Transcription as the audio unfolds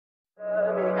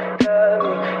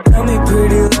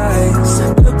eyes,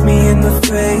 look me in the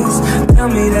face, tell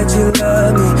me that you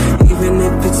love me, even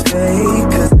if it's fake,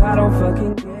 'cause I don't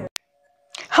fucking care.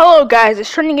 Hello guys,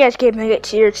 it's Trending Guys Gaming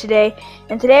here today,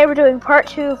 and today we're doing part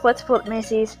 2 of Let's Build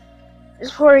Macy's.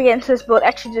 Just before we get into this build, I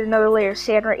actually did another layer of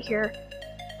sand right here,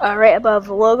 right above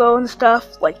the logo and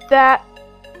stuff like that.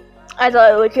 I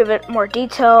thought it would give it more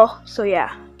detail, so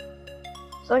yeah.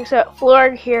 So like I said,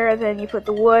 floor here, then you put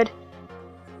the wood,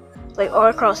 like all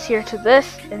across here to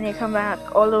this, and you come back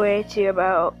all the way to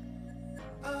about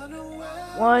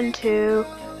 1, 2,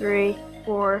 3,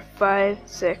 4, 5,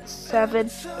 6,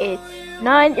 7, 8,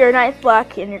 9. Your 9th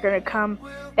block, and you're gonna come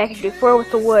back and do 4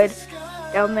 with the wood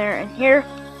down there and here.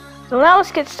 So now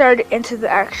let's get started into the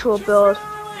actual build.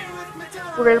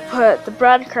 We're gonna put the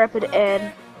brown carpet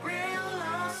in,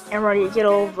 and we're gonna get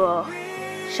all the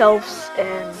shelves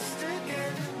and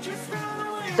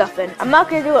stuff in. I'm not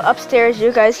gonna do it upstairs.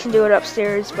 You guys can do it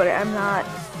upstairs, but I'm not.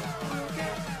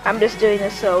 I'm just doing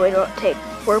this so we don't take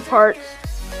 4 parts.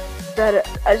 That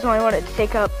I just only want it to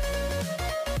take up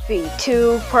be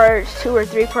 2 parts, 2 or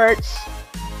 3 parts.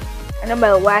 I know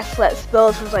my last Let's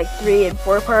Build was like 3 and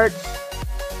 4 parts,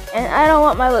 and I don't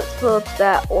want my Let's Builds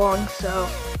that long, so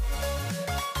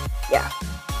yeah.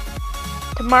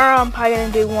 Tomorrow I'm probably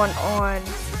gonna do one on.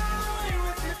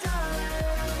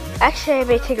 Actually, I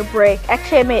may take a break.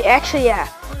 Yeah.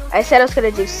 I said I was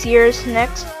gonna do Sears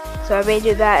next, so I may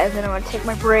do that, and then I'm gonna take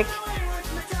my break.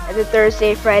 And then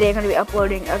Thursday, Friday, I'm gonna be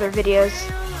uploading other videos.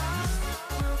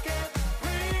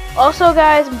 Also,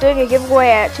 guys, I'm doing a giveaway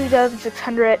at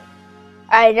 2,600.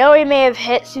 I know we may have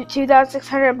hit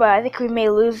 2,600, but I think we may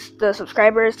lose the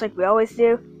subscribers like we always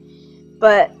do.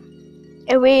 But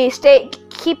if we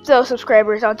keep those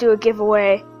subscribers, I'll do a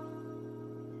giveaway.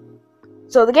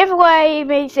 So the giveaway, you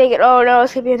may think, oh no,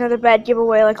 it's gonna be another bad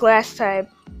giveaway like last time.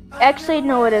 Actually,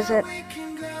 no, it isn't.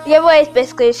 The giveaway is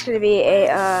basically just gonna be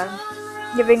a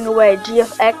giving away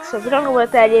GFX. So if you don't know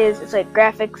what that is, it's like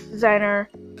graphics designer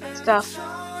stuff.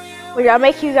 Which I'll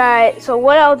make you guys. So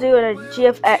what I'll do in a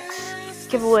GFX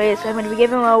giveaway is I'm gonna be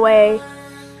giving away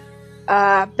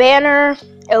a banner,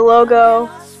 a logo,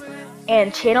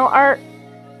 and channel art,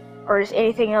 or just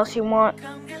anything else you want.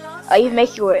 You can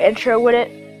make your intro with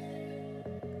it.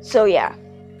 So yeah,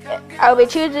 I'll be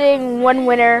choosing one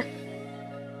winner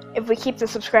if we keep the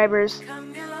subscribers.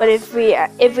 But if we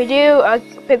do, I'll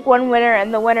pick one winner,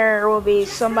 and the winner will be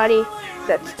somebody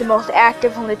that's the most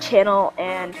active on the channel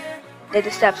and did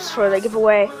the steps for the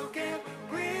giveaway.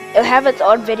 It'll have its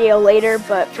own video later,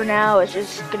 but for now it's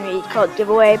just gonna be called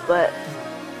giveaway. But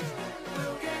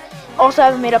also I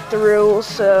haven't made up the rules,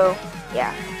 so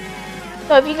yeah.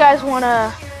 So if you guys want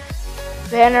a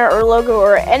banner or logo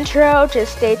or intro,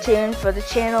 just stay tuned for the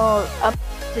channel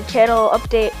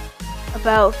update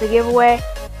about the giveaway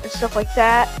and stuff like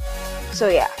that. So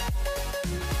yeah,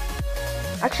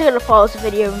 I'm actually gonna pause the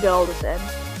video and get all this in.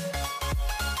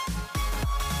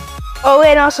 Oh,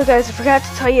 and also guys, I forgot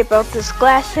to tell you about this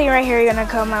glass thing right here. You're gonna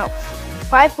come out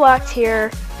 5 blocks here,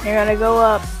 and you're gonna go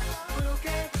up.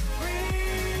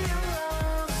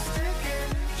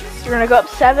 You're gonna go up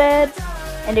 7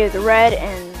 and do the red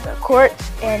and the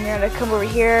quartz, and you're gonna come over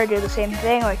here, do the same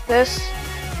thing like this,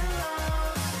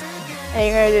 and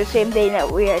you're gonna do the same thing that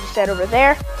we had said over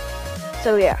there.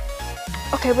 So yeah.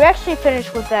 Okay, we actually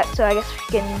finished with that, so I guess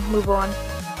we can move on.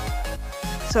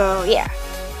 So yeah.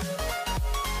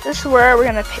 This is where we're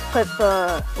gonna put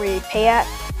the where you pay at.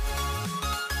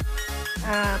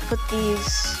 Put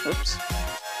these. Oops.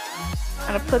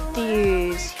 I'm gonna put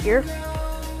these here,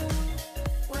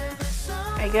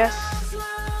 I guess.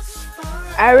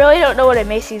 I really don't know what a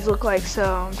Macy's look like, so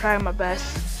I'm trying my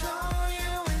best.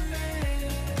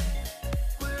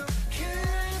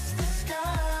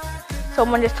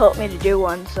 Someone just told me to do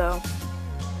one, so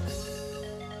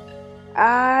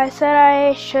I said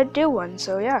I should do one,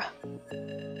 so yeah.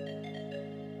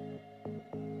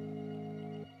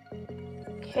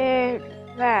 Okay,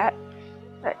 that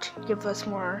should give us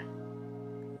more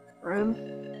room.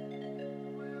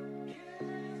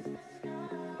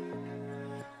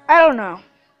 I don't know.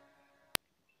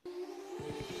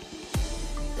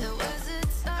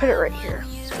 Put it right here,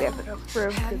 so we have enough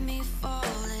room for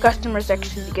customers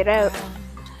actually to get out.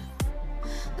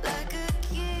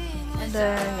 And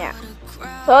then yeah,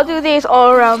 so I'll do these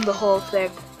all around the whole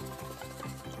thing.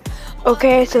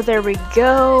 Okay, so there we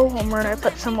go, and we're gonna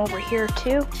put some over here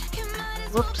too.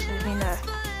 Whoops, I mean to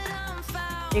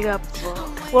dig up the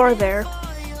floor there.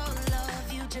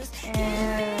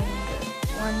 And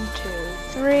 1, 2,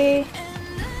 3.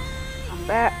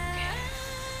 Back.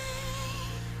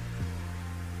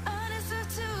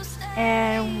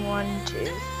 And 1, 2,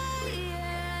 3.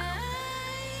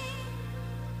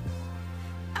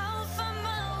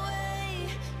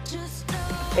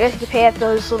 guys can pay at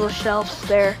those little shelves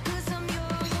there.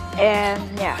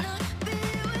 And yeah.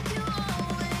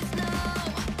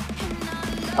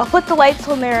 I'll put the lights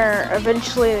on there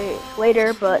eventually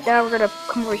later, but now we're gonna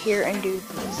come over here and do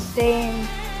the same,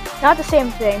 not the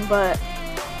same thing, but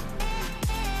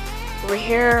over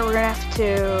here we're gonna have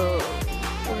to,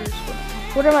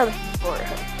 what am I looking for?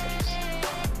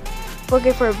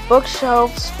 Looking for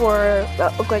bookshelves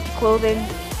that look like clothing.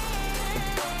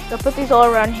 So I'll put these all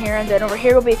around here, and then over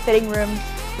here will be fitting rooms.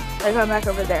 I'll come back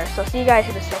over there. So I'll see you guys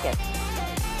in a second.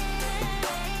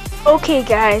 Okay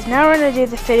guys, now we're gonna do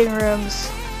the fitting rooms.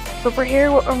 So for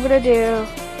here, what I'm gonna do,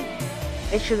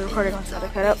 make sure the recording was not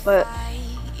cut up, but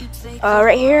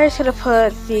right here is gonna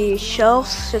put the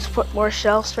shelves. Just put more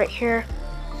shelves right here,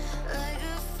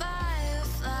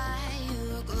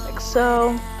 like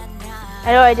so.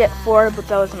 I know I did 4, but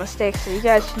that was a mistake. So you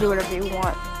guys can do whatever you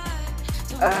want.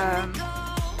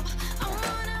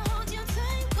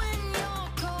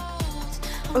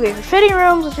 Okay, for fitting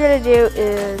rooms, what we're gonna do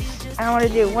is I want to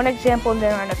do one example, and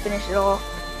then I'm gonna finish it all.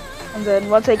 And then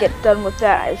once I get done with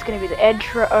that, it's gonna be the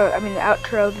outro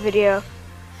of the video.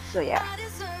 So yeah,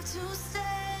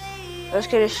 I was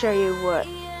gonna show you what I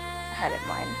had in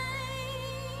mind.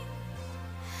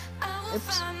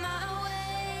 Oops.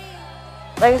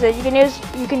 Like I said, you can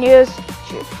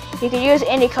use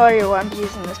any color you want. I'm just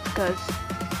using this because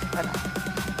I don't know.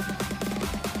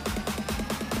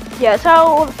 Yeah, that's how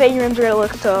all the fitting rooms are gonna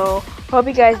look. So hope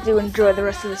you guys do enjoy the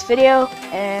rest of this video,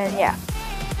 and yeah.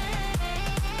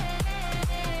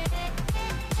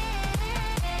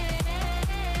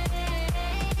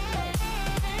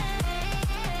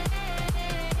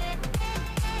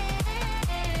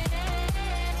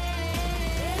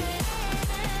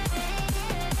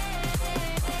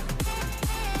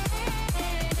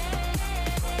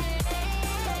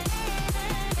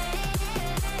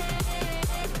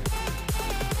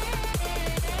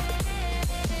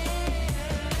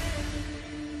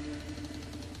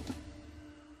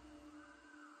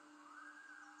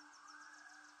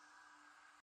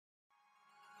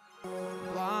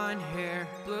 Blonde hair,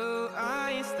 blue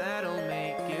eyes, that'll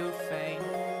make you faint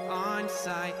on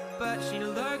sight. But she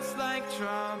looks like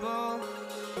trouble.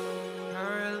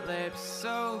 Her lips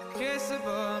so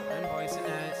kissable and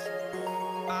poisonous.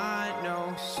 I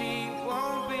know she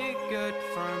won't be good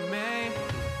for me.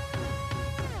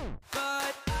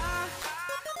 But I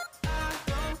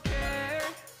don't care,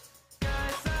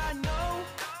 'cause I know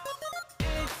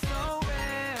it's so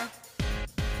rare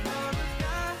for a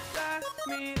guy like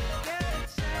me to get a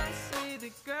chance with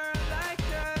a girl like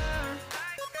her.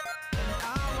 And I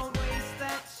won't waste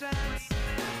that chance.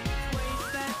 Waste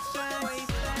that chance.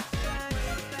 Waste that chance.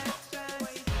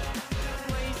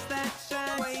 Waste that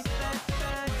chance. Waste that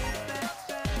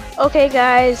chance. Okay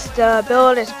guys, the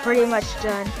build is pretty much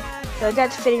done. So I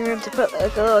got the fitting room to put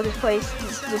like a little display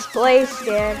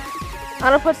stand. I'm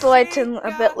gonna put the lights in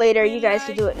a bit later. You guys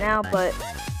can do it now, but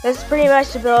this is pretty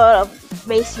much the build of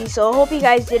Macy. So I hope you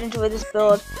guys did enjoy this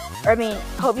build. Or I mean,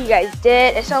 hope you guys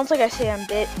did. It sounds like I say I'm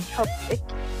did.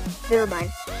 Never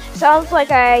mind. Sounds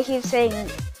like I keep saying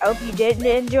I hope you didn't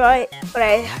enjoy it, but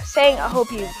I'm saying I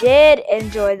hope you did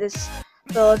enjoy this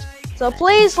build. So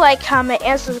please like, comment,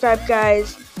 and subscribe,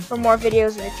 guys, for more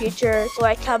videos in the future. So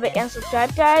like, comment, and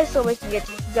subscribe, guys, so we can get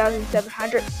to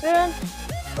 2,700 soon,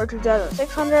 or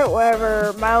 2,600,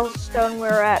 whatever milestone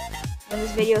we're at when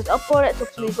this video is uploaded. So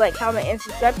please like, comment, and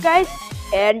subscribe, guys,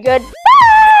 and good.